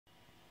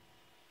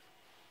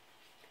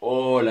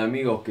Hola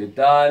amigos, ¿qué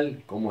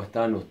tal? ¿Cómo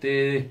están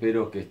ustedes?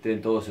 Espero que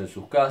estén todos en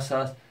sus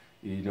casas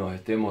y nos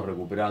estemos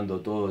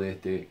recuperando todo de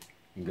este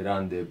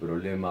grande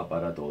problema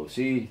para todos.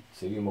 Sí,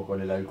 seguimos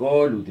con el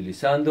alcohol,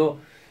 utilizando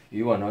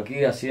y bueno,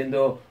 aquí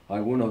haciendo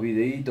algunos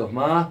videitos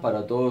más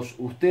para todos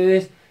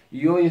ustedes.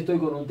 Y hoy estoy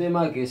con un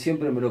tema que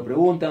siempre me lo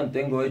preguntan,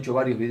 tengo hecho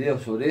varios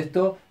videos sobre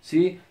esto,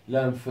 ¿sí?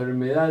 La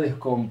enfermedad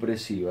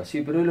descompresiva,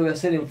 ¿sí? Pero hoy lo voy a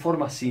hacer en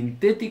forma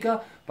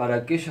sintética para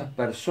aquellas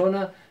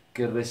personas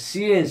que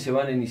recién se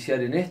van a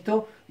iniciar en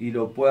esto y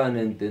lo puedan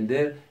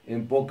entender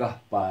en pocas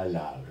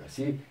palabras,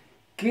 ¿sí?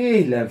 ¿Qué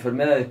es la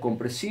enfermedad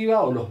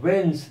descompresiva o los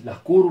bends, las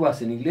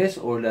curvas en inglés,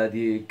 o la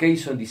de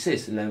CAISON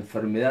DISEASE, la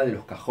enfermedad de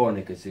los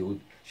cajones que se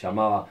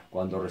llamaba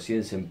cuando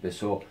recién se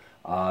empezó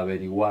a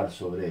averiguar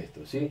sobre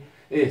esto, ¿sí?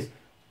 Es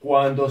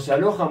cuando se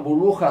alojan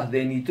burbujas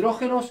de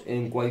nitrógenos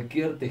en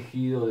cualquier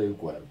tejido del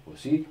cuerpo,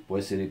 ¿sí?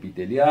 Puede ser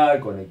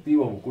epitelial,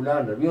 conectivo,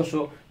 muscular,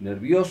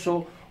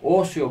 nervioso,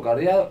 óseo,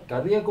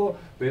 cardíaco,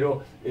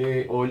 pero,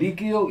 o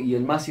líquido, y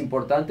el más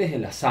importante es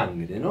en la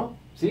sangre, ¿no?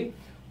 ¿Sí?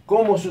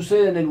 ¿Cómo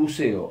sucede en el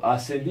buceo?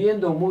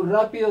 Ascendiendo muy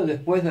rápido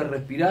después de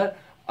respirar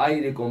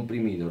aire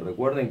comprimido.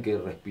 Recuerden que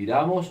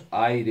respiramos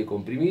aire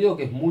comprimido,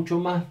 que es mucho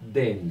más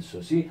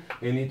denso, ¿sí?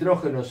 El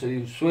nitrógeno se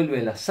disuelve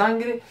en la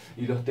sangre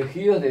y los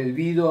tejidos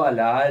debido a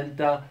la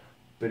alta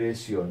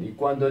presión. Y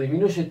cuando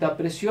disminuye esta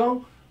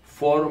presión,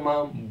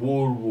 forman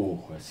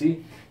burbujas,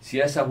 ¿sí?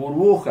 Si a esas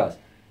burbujas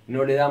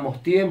no le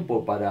damos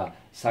tiempo para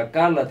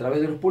sacarla a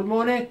través de los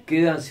pulmones,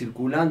 quedan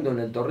circulando en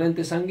el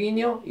torrente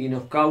sanguíneo y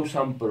nos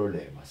causan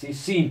problemas, ¿sí?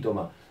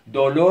 Síntomas: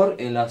 dolor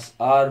en las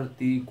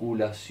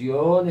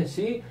articulaciones,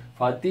 ¿sí?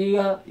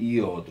 Fatiga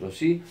y otros,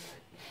 ¿sí?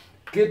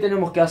 ¿Qué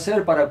tenemos que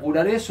hacer para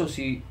curar eso?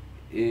 Si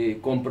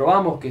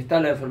comprobamos que está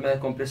la enfermedad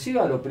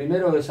descompresiva, lo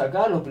primero es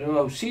sacar los primeros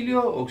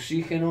auxilios,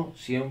 oxígeno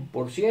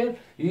 100%,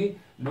 y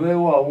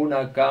luego a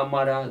una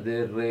cámara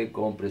de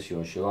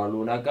recompresión. Llevarlo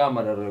a una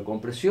cámara de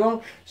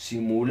recompresión,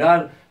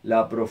 simular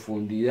la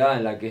profundidad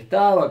en la que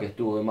estaba, que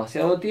estuvo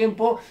demasiado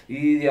tiempo,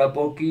 y de a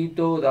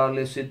poquito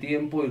darle ese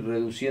tiempo y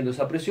reduciendo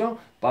esa presión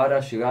para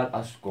llegar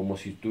a como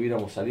si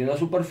estuviéramos saliendo a la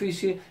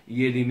superficie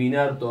y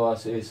eliminar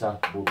todas esas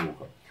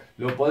burbujas.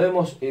 Lo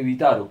podemos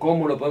evitar.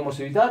 ¿Cómo lo podemos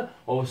evitar?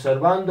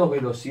 Observando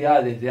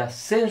velocidades de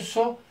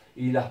ascenso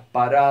y las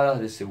paradas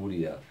de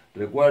seguridad.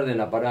 Recuerden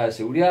la parada de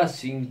seguridad,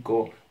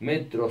 5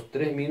 metros,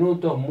 3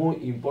 minutos, muy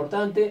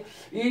importante.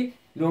 Y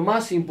lo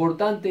más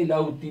importante, la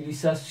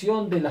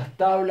utilización de las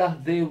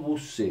tablas de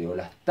buceo.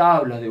 Las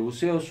tablas de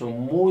buceo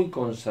son muy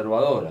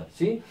conservadoras,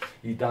 ¿sí?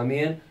 Y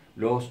también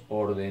los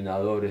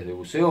ordenadores de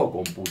buceo o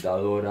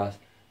computadoras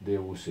de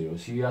buceo.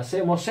 Si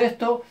hacemos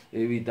esto,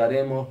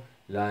 evitaremos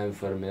la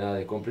enfermedad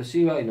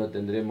descompresiva y no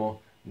tendremos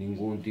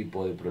ningún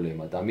tipo de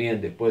problema.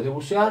 También después de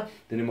bucear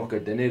tenemos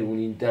que tener un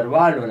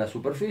intervalo en la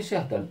superficie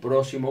hasta el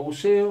próximo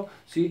buceo,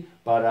 ¿sí?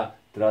 Para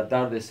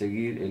tratar de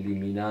seguir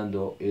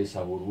eliminando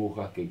esas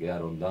burbujas que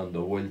quedaron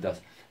dando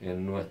vueltas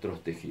en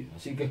nuestros tejidos.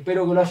 Así que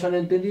espero que lo hayan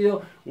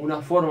entendido,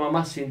 una forma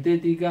más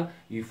sintética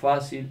y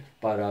fácil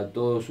para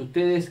todos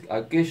ustedes,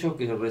 aquellos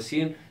que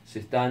recién se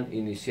están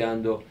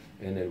iniciando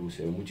en el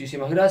buceo.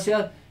 Muchísimas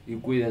gracias y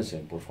cuídense,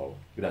 por favor.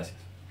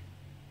 Gracias.